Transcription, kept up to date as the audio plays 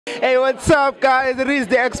Hey, what's up, guys? It is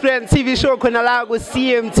the Experience TV show Konala with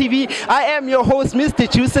CMTV. I am your host, Mr.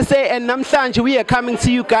 Jusese, and namhlanje we are coming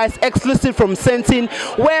to you guys exclusive from Sentin,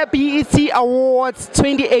 where BET Awards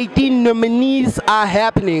 2018 nominees are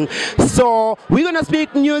happening. So we're gonna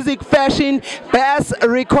speak music, fashion, best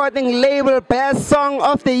recording label, best song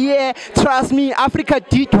of the year. Trust me, Africa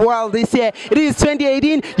did well this year. It is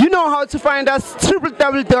 2018. You know how to find us: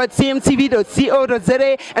 www.cmtv.co.za,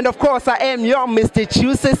 and of course, I am your Mr.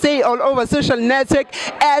 Jusese. Say all over social network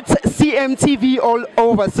at CMTV all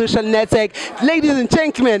over social network. Ladies and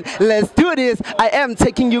gentlemen, let's do this. I am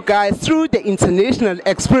taking you guys through the international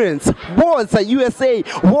experience. Wars are USA,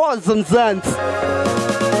 wars on Zans.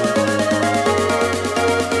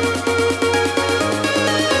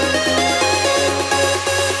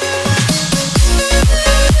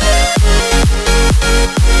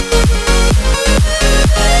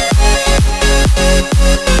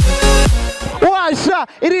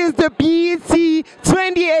 It is the BET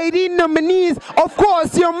 2018 nominees. Of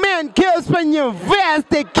course, your man Cassper, Nyovest,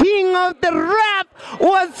 the king of the rap.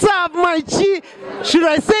 What's up, my G? Should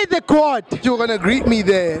I say the quote? You're gonna greet me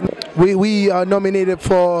there. We are nominated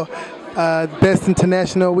for Best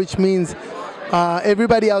International, which means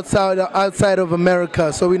everybody outside of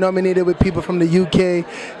America. So we nominated with people from the UK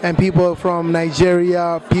and people from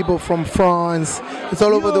Nigeria, people from France. It's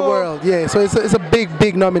all over the world. Yeah, so it's a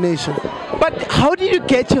big nomination. But how did you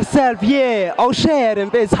get yourself here? I'll share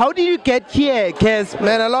and base. How did you get here, Cassper?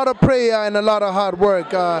 Man, a lot of prayer and a lot of hard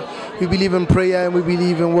work. We believe in prayer and we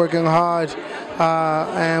believe in working hard.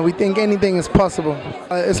 And we think anything is possible.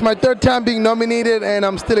 It's my third time being nominated and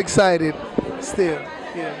I'm still excited. Still,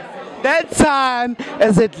 yeah. That time,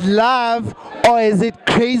 is it love or is it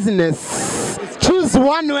craziness? Choose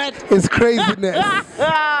one word. It's craziness.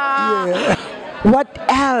 Yeah. What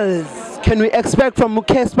else can we expect from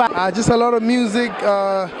Cassper? Just a lot of music.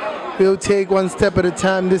 We'll take one step at a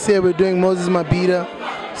time. This year we're doing Moses Mabhida.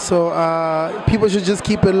 So people should just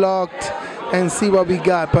keep it locked and see what we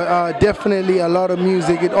got. But definitely a lot of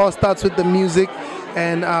music. It all starts with the music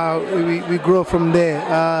and we grow from there.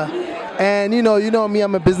 And you know me,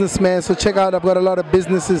 I'm a businessman, so check out, I've got a lot of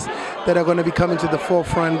businesses that are going to be coming to the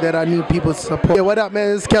forefront that I need people to support. Yeah, what up,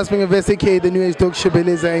 man? This is Cassper, Nyovest, aka the New Age Dog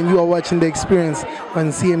Shibeleza, and you are watching The Experience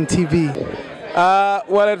on CMTV.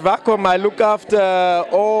 Well, at Vacom, I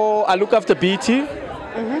look after BT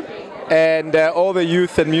and all the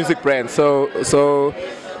youth and music brands. So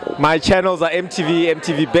my channels are MTV,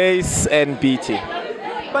 MTV Base, and BT.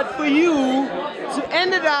 But for you to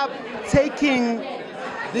end up taking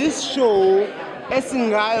this show,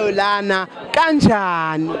 Esingayo Lana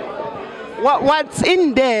Kanjan, what's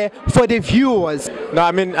in there for the viewers? No,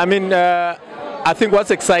 I think what's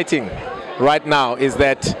exciting right now is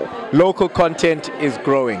that local content is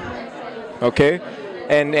growing, okay?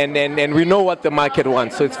 And we know what the market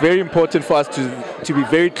wants, so it's very important for us to be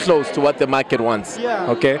very close to what the market wants. Yeah.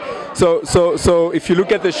 Okay. So if you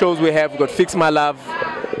look at the shows we've got Fix My Love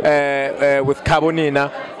with Carbonina,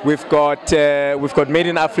 we've got Made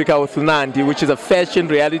in Africa with Nandi, which is a fashion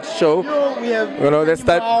reality show. We have, that's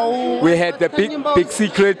that. We had the big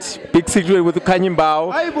secret with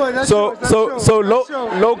Kanyimbao.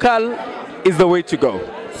 Local is the way to go.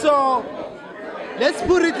 So let's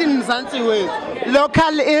put it in Mzansi ways.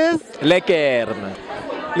 Local is lekker.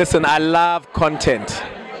 Listen, I love content.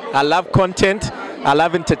 I love content. I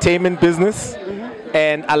love entertainment business,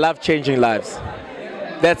 and I love changing lives.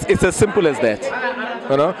 It's as simple as that.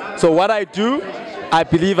 So what I do, I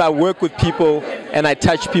believe I work with people and I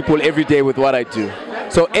touch people every day with what I do.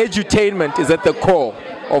 So edutainment is at the core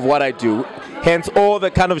of what I do. Hence all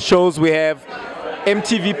the kind of shows we have.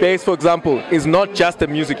 MTV Base, for example, is not just a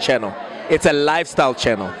music channel. It's a lifestyle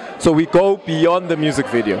channel. So we go beyond the music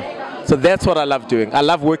video. So that's what I love doing. I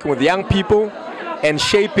love working with young people and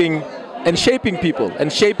shaping people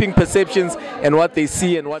and shaping perceptions and what they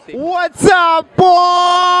see and what they... What's up, boys?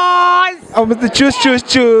 Oh, Mr.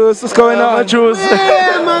 Choose. What's going on? Choose.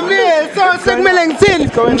 Yeah, my man. So,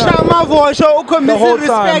 the whole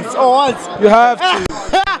time. You have to.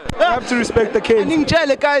 You have to respect the king.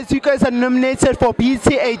 Guys, you guys are nominated for BET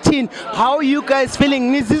 18. How are you guys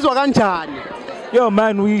feeling? Yo,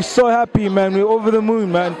 man, we're so happy, man. We're over the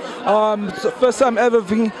moon, man. First time ever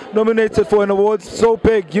being nominated for an award so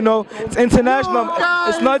big. You know, it's international.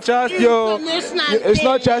 It's not just your. It's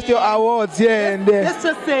not just your awards, yeah. Let's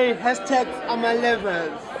just say hashtag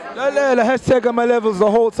 #levels. Hashtag #levels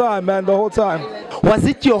the whole time, man. The whole time. Was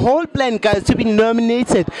it your whole plan, guys, to be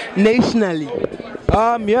nominated nationally?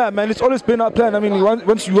 Yeah, man, it's always been our plan. I mean,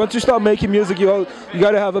 once you start making music, you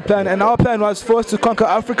got to have a plan. And our plan was first to conquer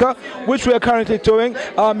Africa, which we are currently doing,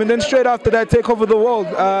 and then straight after that, take over the world.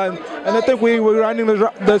 And I think we're running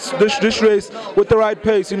this race with the right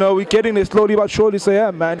pace. You know, we're getting there slowly but surely. So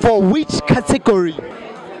yeah, man. For which category?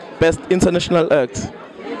 Best international act.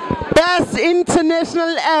 Best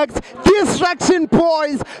International Act, Distruction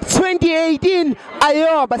Boys 2018.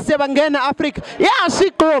 Ayo, basebangena Africa. Yeah,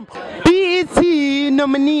 shikrom. BET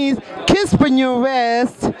nominees, Cassper,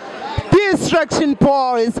 Nyovest, Distruction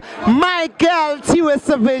Boys, Michael Tiwa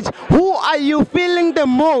Savage. Who are you feeling the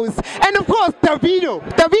most? And of course, Davido.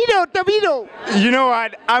 You know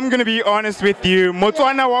what? I'm gonna be honest with you.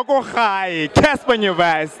 Motswana wako khai, Cassper,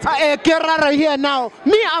 Nyovest. Kerara here now.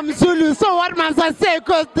 Me, I'm Zulu. So what must I say?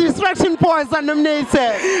 Because Distruction Boys are nominated.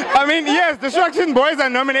 I mean, yes, Distruction Boys are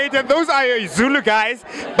nominated. Those are your Zulu guys.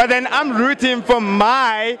 But then I'm rooting for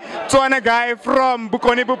my Tswana guy from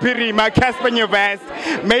Bukone Bupirima, Cassper, Nyovest.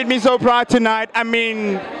 Made me so proud tonight. I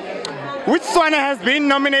mean, which Tswana has been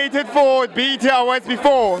nominated for BET Awards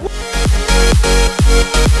before?